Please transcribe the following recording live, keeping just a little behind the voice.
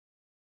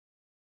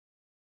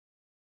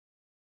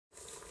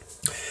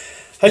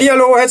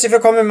Hallihallo, herzlich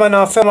willkommen in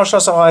meiner Firma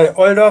Schlosserei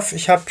Oldorf.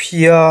 Ich habe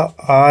hier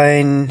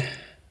ein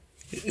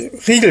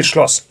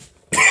Riegelschloss.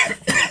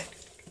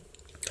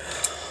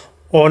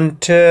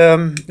 Und ja,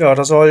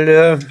 da soll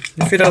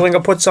eine Feder drin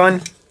kaputt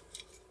sein.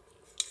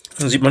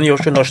 Dann sieht man hier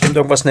auch schön, da stimmt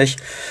irgendwas nicht.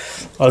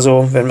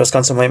 Also werden wir das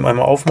Ganze mal eben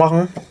einmal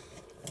aufmachen.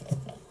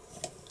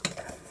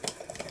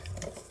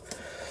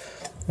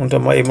 Und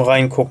dann mal eben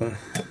reingucken.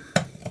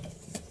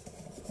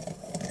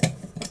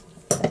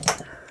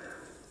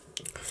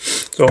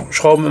 So,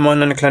 Schrauben immer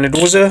in eine kleine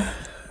Dose,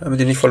 damit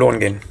die nicht verloren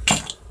gehen.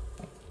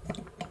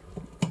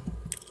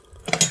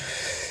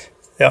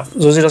 Ja,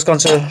 so sieht das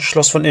ganze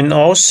Schloss von innen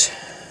aus.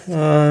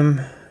 Das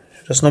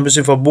ist noch ein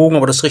bisschen verbogen,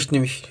 aber das riecht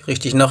nämlich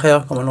richtig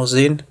nachher, kann man noch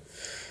sehen.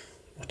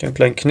 Macht einen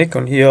kleinen Knick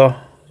und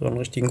hier so einen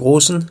richtigen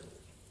großen.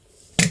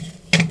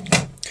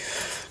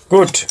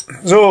 Gut,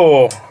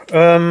 so,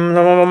 dann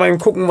wollen wir mal eben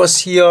gucken, was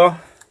hier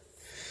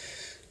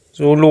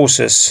so los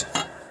ist.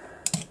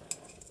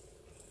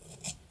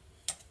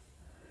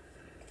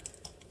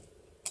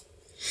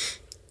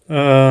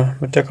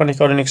 Mit der kann ich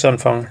gerade nichts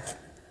anfangen.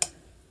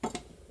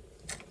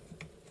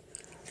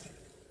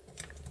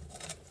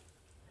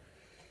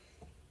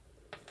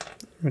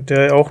 Mit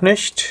der auch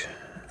nicht.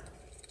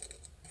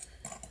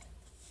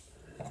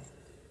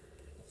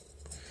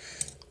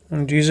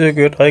 Und diese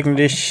gehört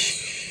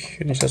eigentlich,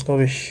 wenn ich das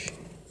glaube ich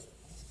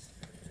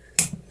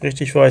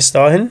richtig weiß,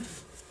 dahin.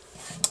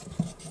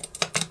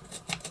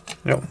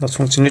 Ja, das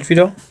funktioniert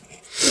wieder.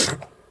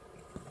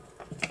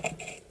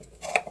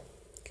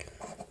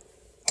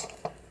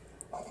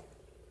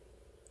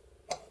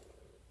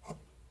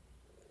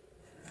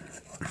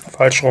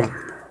 Falsch rum.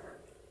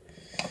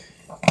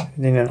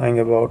 Den dann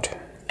eingebaut.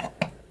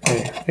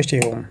 Nee,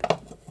 richtig rum.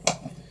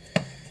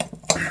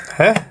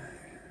 Hä?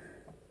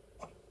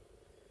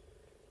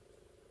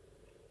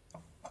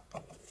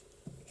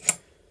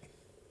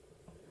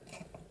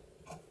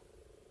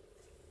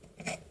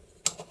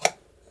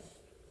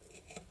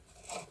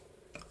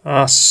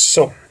 Ach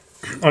so.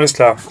 Alles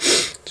klar.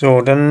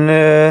 So, dann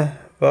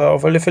war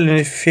auf alle Fälle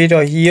eine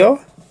Feder hier.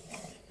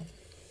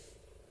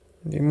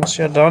 Die muss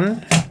ja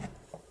dann...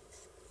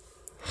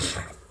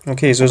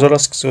 Okay, so soll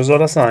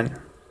das sein.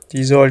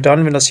 Die soll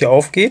dann, wenn das hier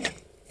aufgeht,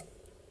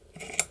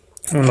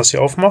 wenn man das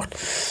hier aufmacht,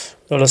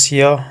 soll das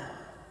hier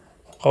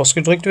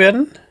rausgedrückt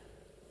werden.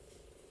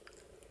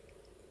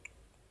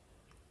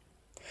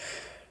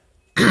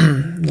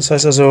 Das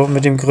heißt also,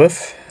 mit dem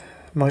Griff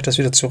mache ich das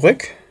wieder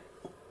zurück.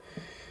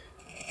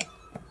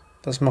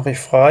 Das mache ich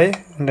frei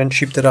und dann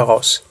schiebt er da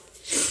raus.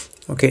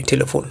 Okay,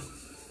 Telefon.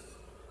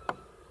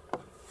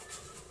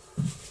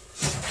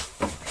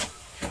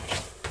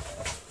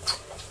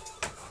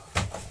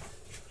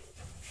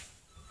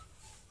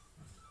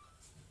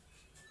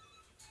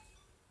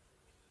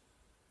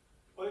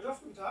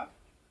 Guten Tag.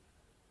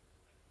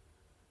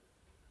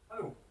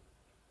 Hallo.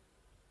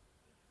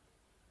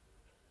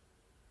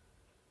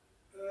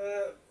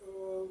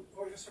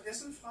 Habe ich was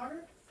vergessen? Frage?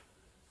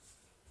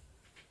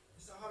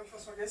 Ich sage, habe ich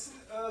was vergessen?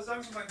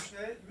 Sagen Sie mal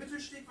schnell.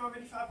 Mittelsteg waren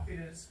wir nicht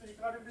verabredet. Jetzt bin ich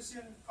gerade ein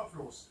bisschen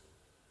kopflos.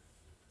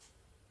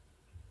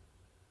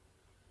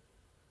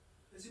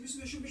 Sie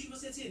müssen mir schon ein bisschen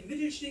was erzählen.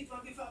 Mittelsteg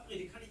waren wir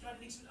verabredet. Kann ich gerade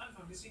nichts mit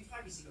anfangen. Deswegen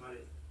frage ich Sie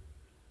gerade.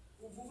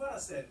 Wo war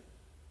das denn?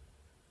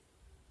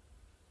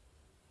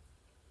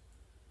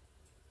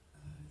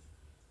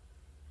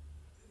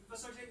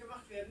 Was soll hier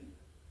gemacht werden?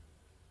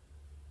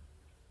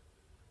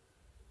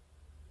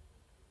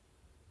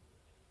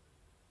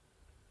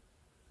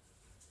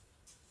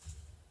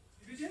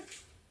 Wie bitte?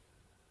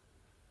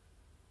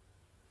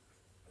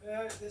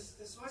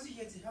 Das weiß ich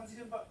jetzt nicht. Haben Sie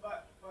denn bei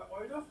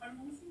Oldorf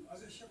angerufen?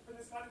 Also ich bin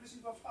jetzt gerade ein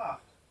bisschen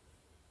überfragt.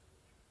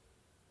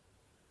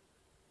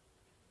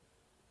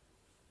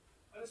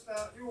 Alles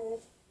klar,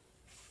 jo.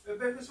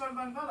 Bis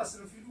wann war das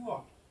denn? Um wie viel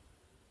Uhr?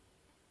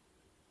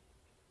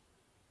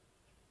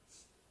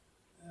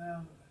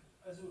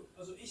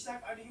 Also ich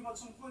sage eigentlich immer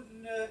zum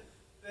Kunden,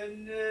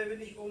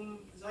 wenn ich um,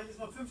 sage ich jetzt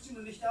mal 15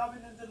 Uhr nicht da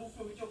bin, dann ruft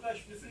er mich doch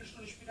gleich eine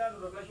Viertelstunde später an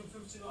oder gleich um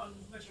 15 Uhr an.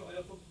 Mensch,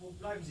 wo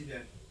bleiben Sie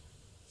denn?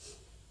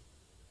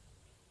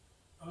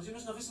 Aber Sie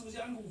müssen doch wissen, wo Sie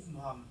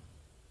angerufen haben.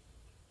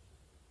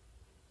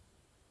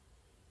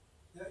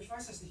 Ja, ich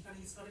weiß das nicht, kann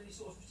ich jetzt gerade nicht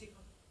so auf den Steg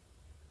machen.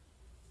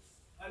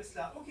 Alles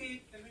klar,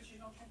 okay, dann wünsche ich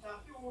noch einen schönen Tag.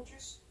 Jo,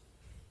 tschüss.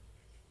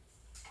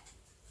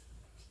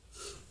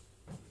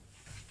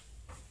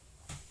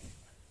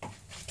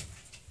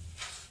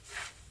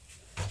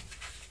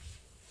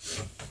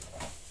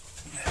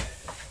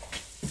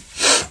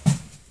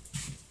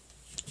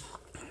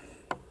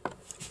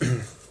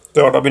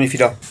 So, da bin ich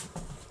wieder.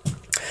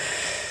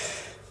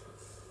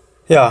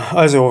 Ja,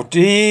 also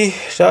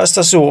da ist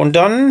das so. Und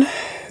dann,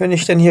 wenn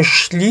ich dann hier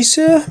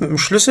schließe mit dem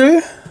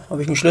Schlüssel,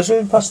 habe ich einen Schlüssel,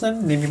 einen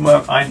passenden, nehme ich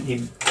mal einen,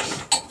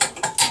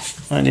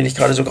 den ich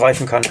gerade so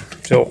greifen kann.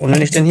 So, und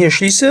wenn ich dann hier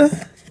schließe,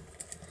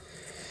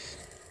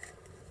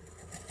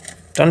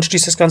 dann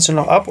schließt das Ganze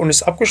noch ab und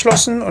ist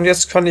abgeschlossen. Und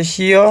jetzt kann ich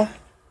hier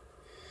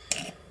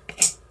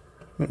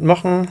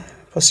mitmachen,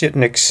 passiert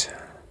nichts.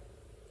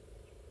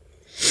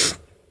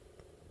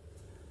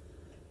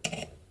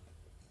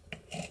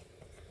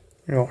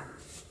 Ja.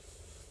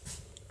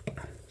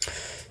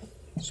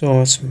 So,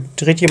 jetzt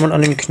dreht jemand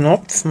an den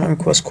Knopf. Mal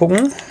kurz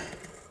gucken.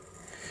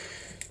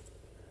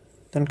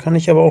 Dann kann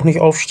ich aber auch nicht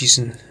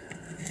aufschließen.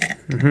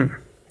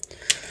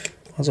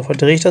 Also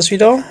verdrehe ich das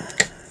wieder.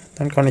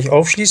 Dann kann ich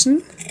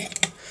aufschließen.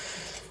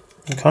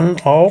 Man kann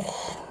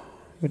auch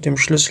mit dem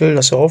Schlüssel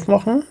das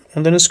aufmachen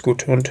und dann ist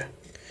gut. Und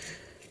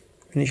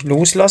wenn ich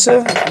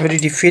loslasse, würde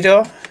die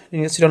Feder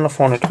den jetzt wieder nach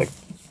vorne drücken.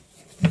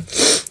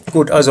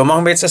 Gut, also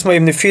machen wir jetzt erstmal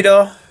eben eine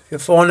Feder hier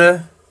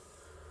vorne.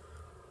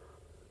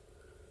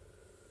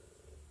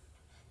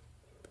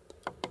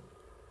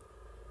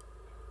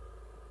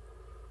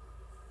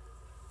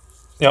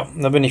 Ja,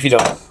 da bin ich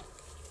wieder.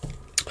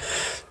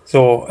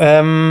 So,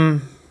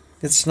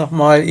 jetzt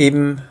nochmal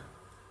eben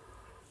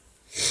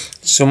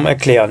zum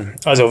Erklären.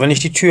 Also, wenn ich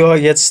die Tür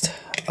jetzt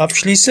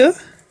abschließe,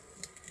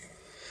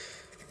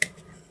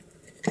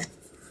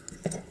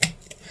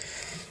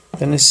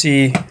 dann ist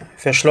sie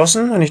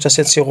verschlossen. Wenn ich das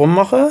jetzt hier rum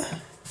mache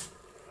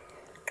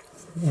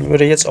und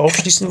würde jetzt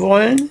aufschließen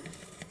wollen,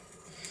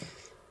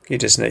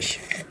 geht es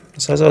nicht.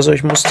 Das heißt also,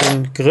 ich muss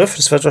den Griff,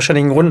 das wird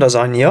wahrscheinlich ein runder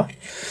sein hier,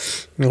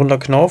 ein runder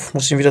Knauf,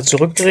 muss ihn wieder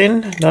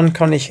zurückdrehen. Dann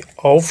kann ich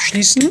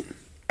aufschließen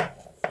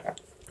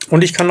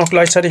und ich kann noch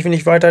gleichzeitig, wenn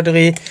ich weiter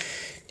drehe,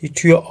 die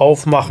Tür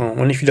aufmachen.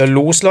 Und ich wieder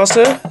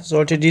loslasse,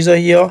 sollte dieser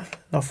hier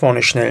nach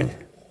vorne schnellen.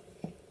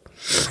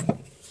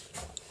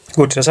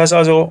 Gut, das heißt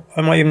also,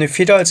 einmal eben eine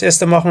Feder als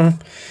erste machen,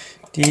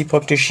 die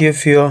praktisch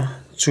hierfür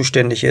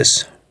zuständig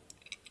ist.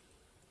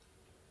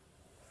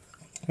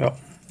 Ja,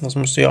 das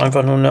müsste ja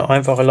einfach nur eine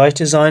einfache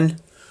leichte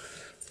sein.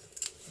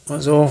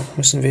 Also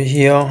müssen wir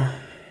hier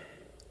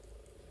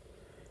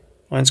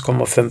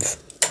 1,5.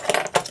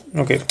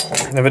 Okay,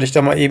 dann werde ich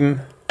da mal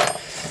eben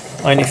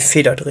eine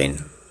Feder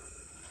drehen.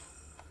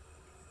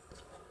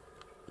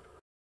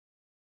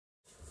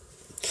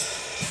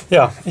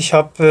 Ja, ich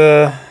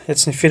habe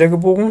jetzt eine Feder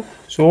gebogen.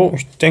 So,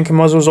 ich denke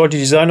mal, so sollte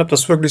die sein. Ob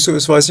das wirklich so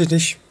ist, weiß ich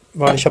nicht,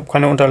 weil ich habe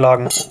keine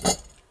Unterlagen.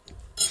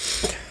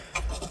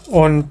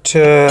 Und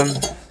so,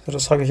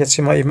 das trage ich jetzt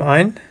hier mal eben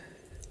ein.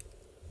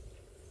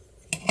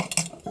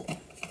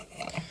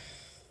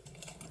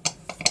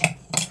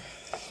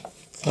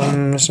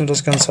 Dann müssen wir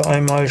das Ganze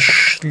einmal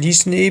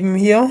schließen eben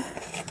hier.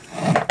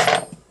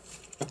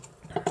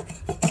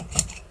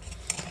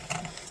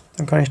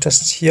 Dann kann ich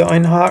das hier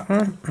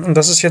einhaken. Und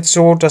das ist jetzt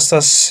so, dass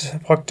das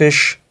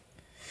praktisch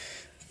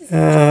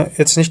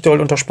jetzt nicht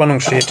doll unter Spannung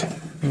steht.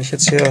 Wenn ich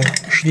jetzt hier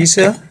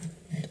schließe,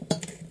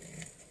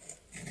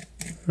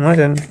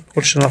 dann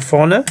rutscht er nach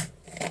vorne.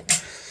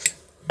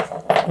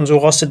 Und so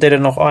rastet der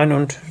dann noch ein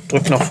und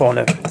drückt nach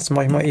vorne. Jetzt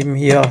mache ich mal eben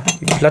hier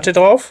die Platte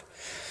drauf.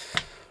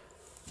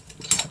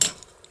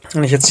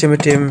 Wenn ich jetzt hier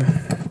mit dem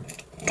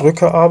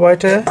Drücker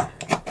arbeite,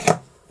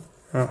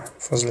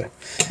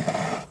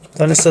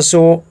 dann ist das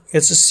so,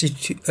 jetzt ist die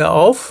Tür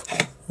auf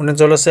und dann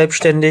soll das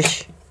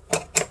selbstständig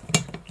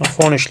nach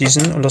vorne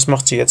schließen und das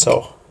macht sie jetzt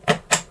auch.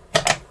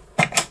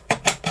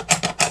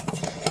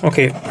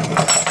 Okay,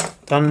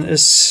 dann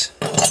ist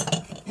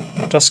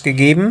das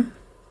gegeben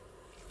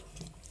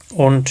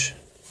und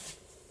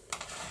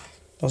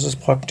das ist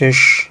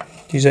praktisch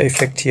dieser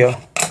Effekt hier,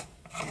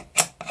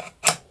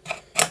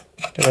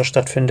 der da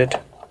stattfindet.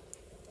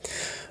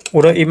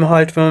 Oder eben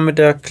halt, wenn man mit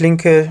der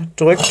Klinke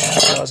drückt,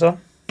 da ist er,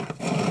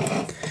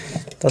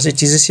 dass sich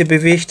dieses hier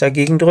bewegt,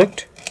 dagegen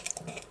drückt.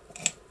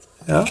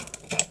 Ja.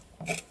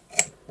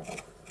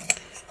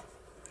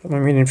 Hat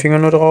man mir den Finger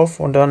nur drauf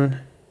und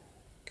dann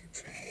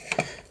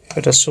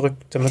wird das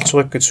damit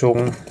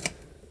zurückgezogen.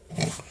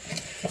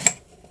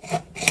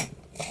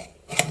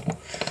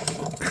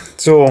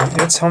 So,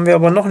 jetzt haben wir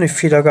aber noch eine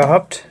Feder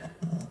gehabt.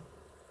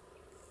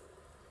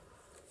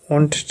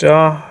 Und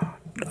da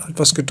hat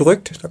was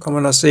gedrückt, da kann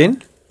man das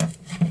sehen.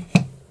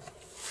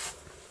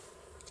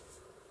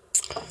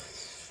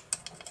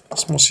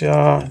 Das muss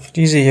ja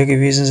diese hier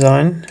gewesen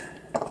sein.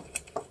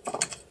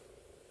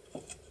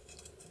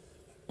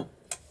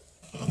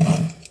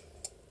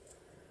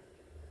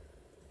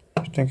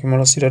 Ich denke mal,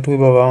 dass sie da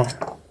drüber war.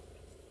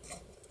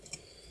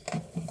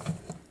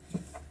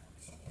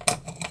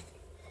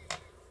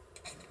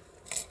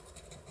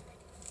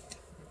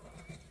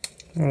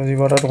 Oder sie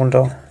war da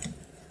drunter.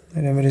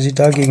 Dann würde sie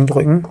dagegen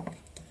drücken.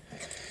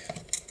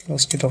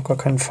 Das geht auf gar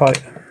keinen Fall.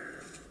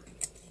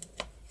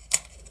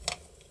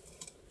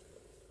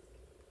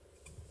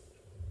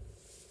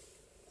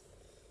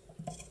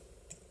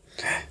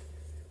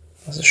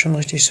 Das ist schon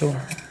richtig so.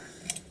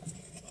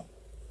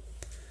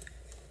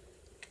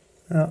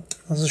 Ja,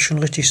 das ist schon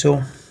richtig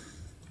so.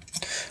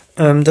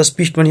 Das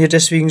biegt man hier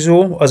deswegen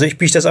so. Also ich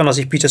biege das anders.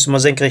 Ich biege das immer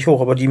senkrecht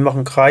hoch, aber die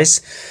machen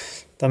Kreis,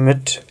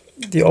 damit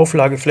die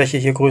Auflagefläche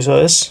hier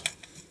größer ist.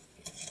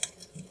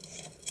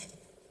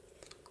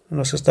 Und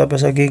dass es da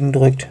besser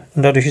gegendrückt.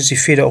 Und dadurch ist die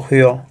Feder auch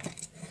höher.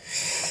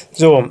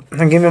 So,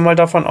 dann gehen wir mal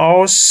davon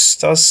aus,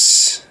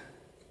 dass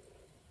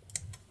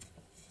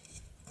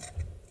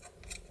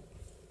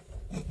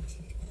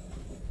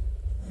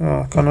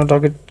ja, kann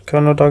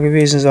nur da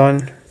gewesen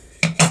sein.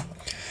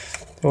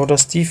 So,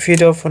 dass die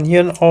Feder von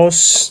hier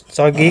aus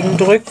dagegen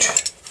drückt.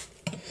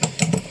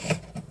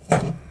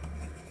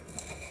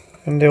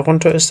 Wenn der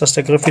runter ist, dass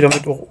der Griff wieder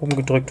mit oben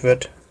gedrückt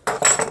wird.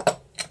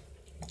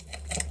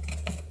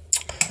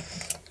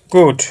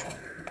 Gut.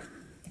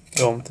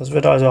 So, das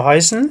wird also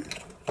heißen,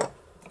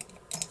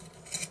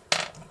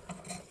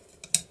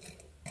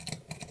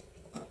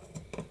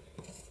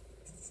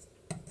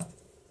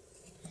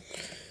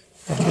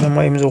 ich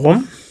mal eben so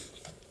rum.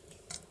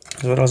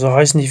 Das wird also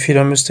heißen, die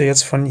Feder müsste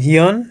jetzt von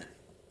hier,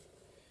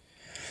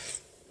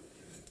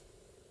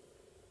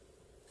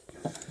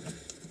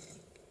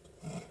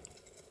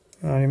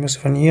 ja, die müsste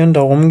von hier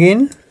da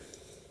rumgehen.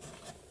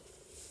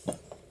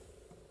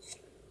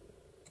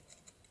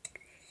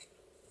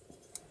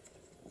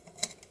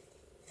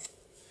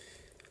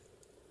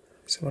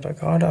 Ist aber da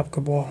gerade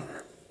abgebrochen.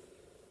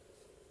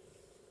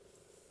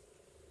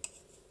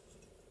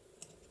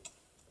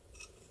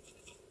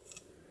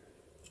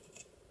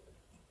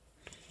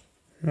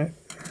 Nee.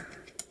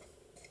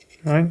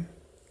 Nein.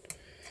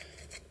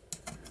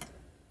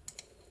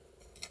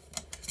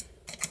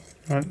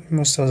 Nein,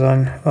 muss da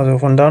sein. Also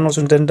von da aus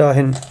und dann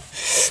dahin.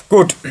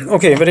 Gut,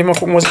 okay, werde ich mal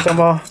gucken, was ich da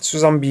mal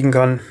zusammenbiegen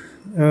kann.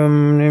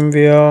 Nehmen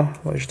wir,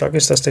 wie stark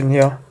ist das denn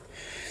hier?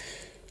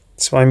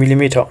 2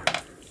 mm.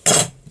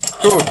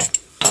 Gut,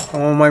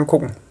 wollen wir mal eben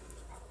gucken.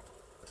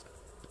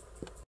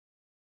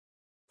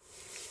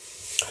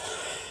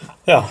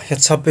 Ja,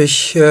 jetzt habe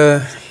ich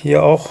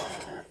hier auch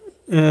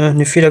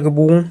eine Feder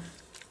gebogen.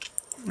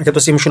 Ich habe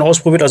das eben schon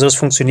ausprobiert, also das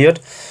funktioniert.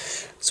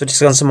 Jetzt würde ich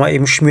das Ganze mal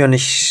eben schmieren.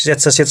 Ich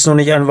setze das jetzt noch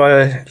nicht ein,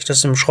 weil ich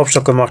das im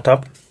Schraubstock gemacht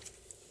habe.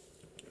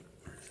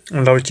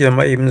 Und da habe ich die dann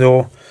mal eben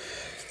so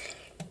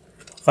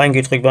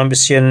reingedrückt. War ein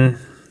bisschen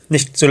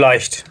nicht so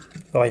leicht,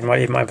 sage ich mal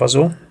eben einfach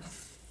so.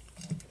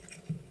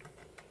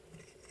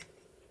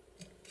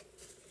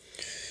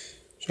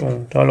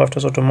 So, da läuft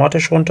das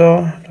automatisch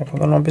runter. Da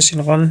kommt auch noch ein bisschen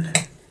ran.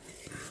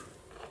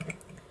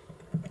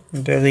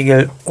 Und der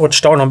Riegel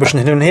rutscht auch noch ein bisschen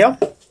hin und her.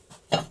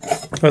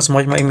 Jetzt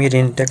mache ich mal eben hier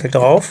den Deckel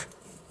drauf.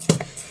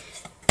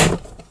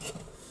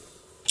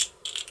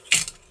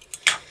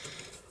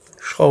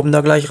 Schrauben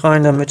da gleich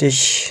rein, damit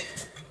ich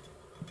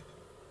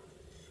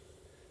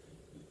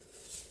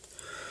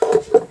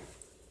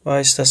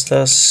weiß, dass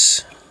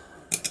das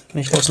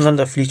nicht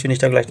auseinanderfliegt, wenn ich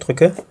da gleich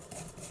drücke.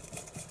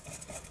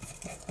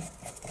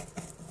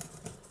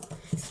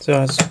 So,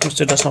 jetzt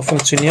müsste das noch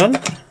funktionieren.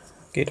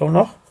 Geht auch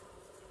noch.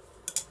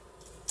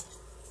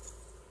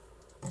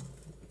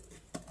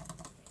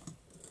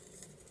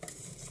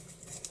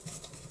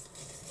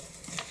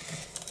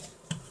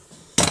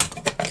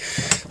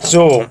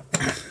 So.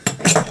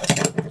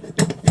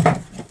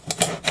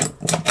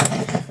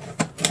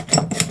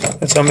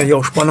 Jetzt haben wir hier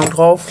auch Spannung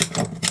drauf.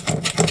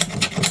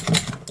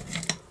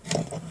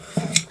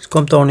 Es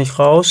kommt auch nicht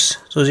raus.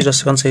 So sieht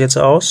das Ganze jetzt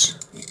aus.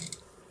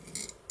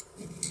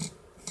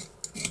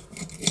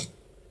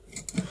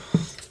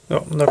 Ja,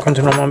 und da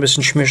könnte noch mal ein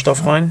bisschen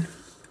Schmierstoff rein.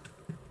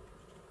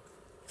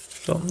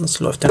 So, das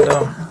läuft dann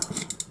da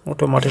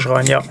automatisch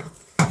rein, ja.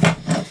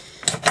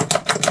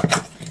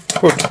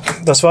 Gut,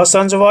 das war es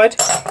dann soweit.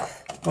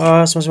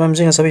 Das muss man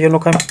sehen, jetzt habe ich ja noch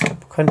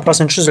keinen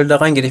passenden Schlüssel da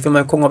reingeht. Ich will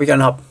mal gucken, ob ich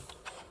einen habe.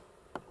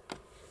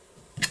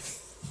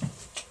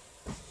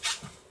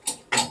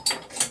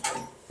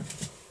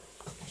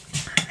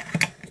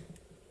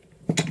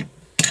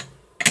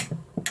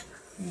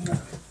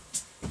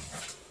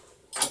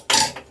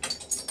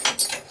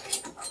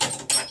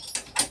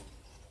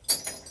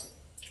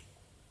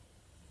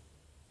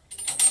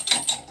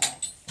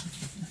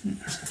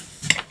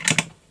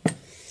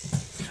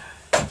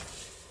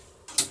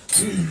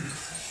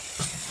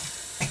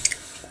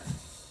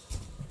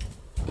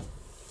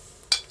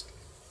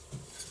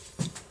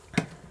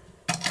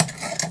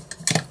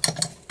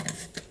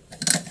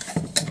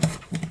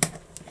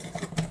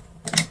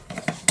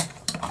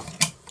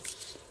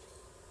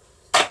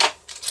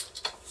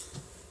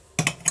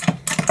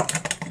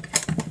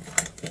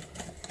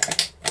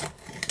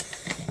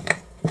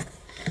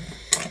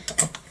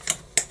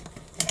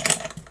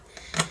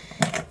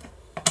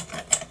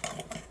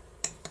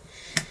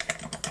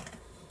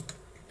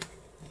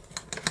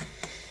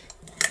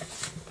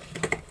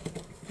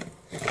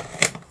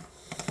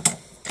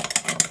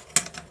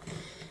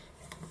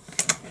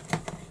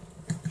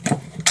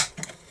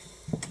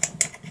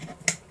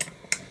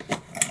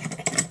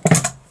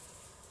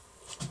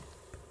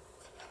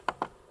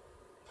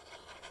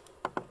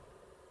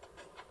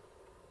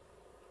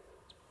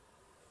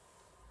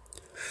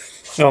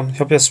 Ja, ich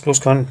habe jetzt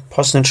bloß keinen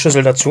passenden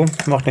Schlüssel dazu.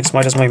 Macht nichts,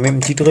 mal das mal mit dem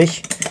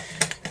Dietrich.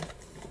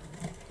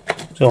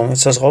 So, jetzt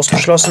ist das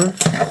rausgeschlossen.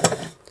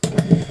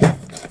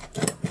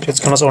 Und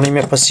jetzt kann das auch nicht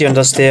mehr passieren,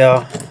 dass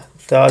der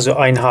da also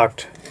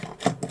einhakt.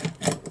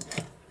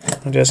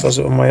 Und der ist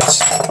also immer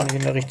jetzt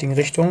in der richtigen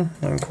Richtung.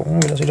 Mal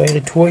gucken, wie das wieder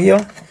Retour hier.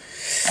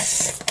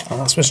 Ah,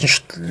 das ist ein bisschen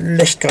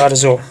schlecht gerade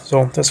so.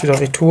 So, das ist wieder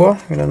Retour.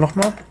 Wieder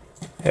nochmal.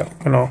 Ja,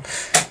 genau.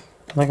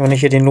 Wenn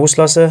ich hier den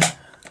loslasse,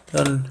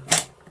 dann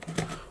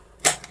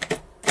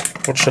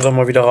rutscht er dann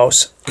mal wieder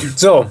raus.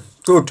 So,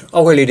 gut,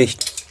 auch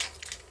erledigt.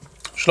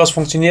 Schloss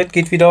funktioniert,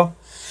 geht wieder.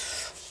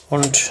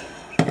 Und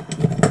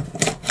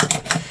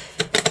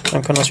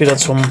dann kann das wieder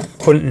zum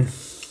Kunden.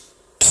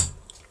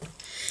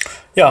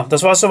 Ja,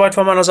 das war es soweit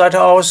von meiner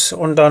Seite aus.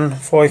 Und dann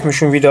freue ich mich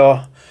schon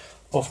wieder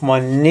auf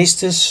mein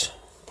nächstes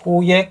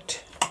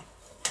Projekt.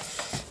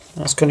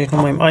 Das könnte ich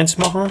noch mal im 1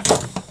 machen.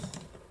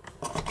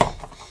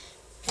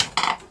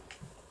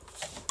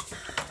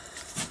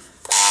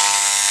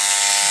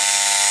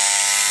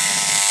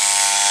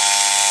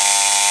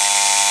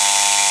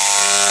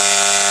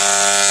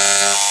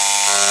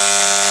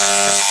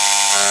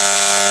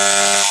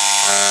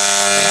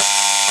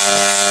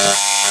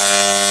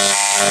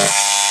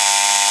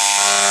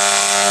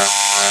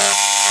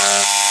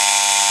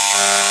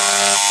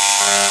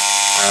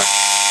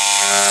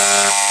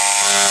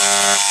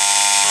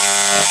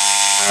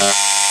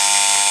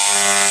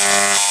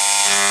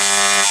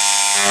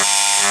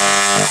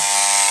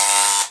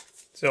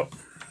 So.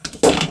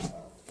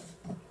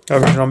 Da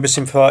habe ich noch ein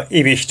bisschen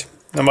verewigt.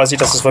 Dann weiß ich,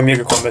 dass das bei mir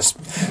gekommen ist.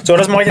 So,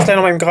 das mache ich jetzt gleich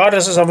noch mal eben gerade.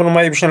 Das ist einfach noch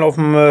mal eben schnell auf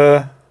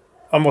dem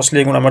Amboss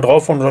legen und einmal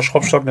drauf und oder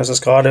Schraubstock. Das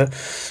ist gerade.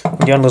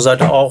 Und die andere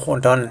Seite auch.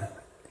 Und dann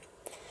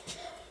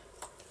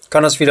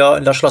kann das wieder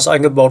in das Schloss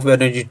eingebaut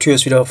werden und die Tür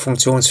ist wieder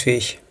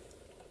funktionsfähig.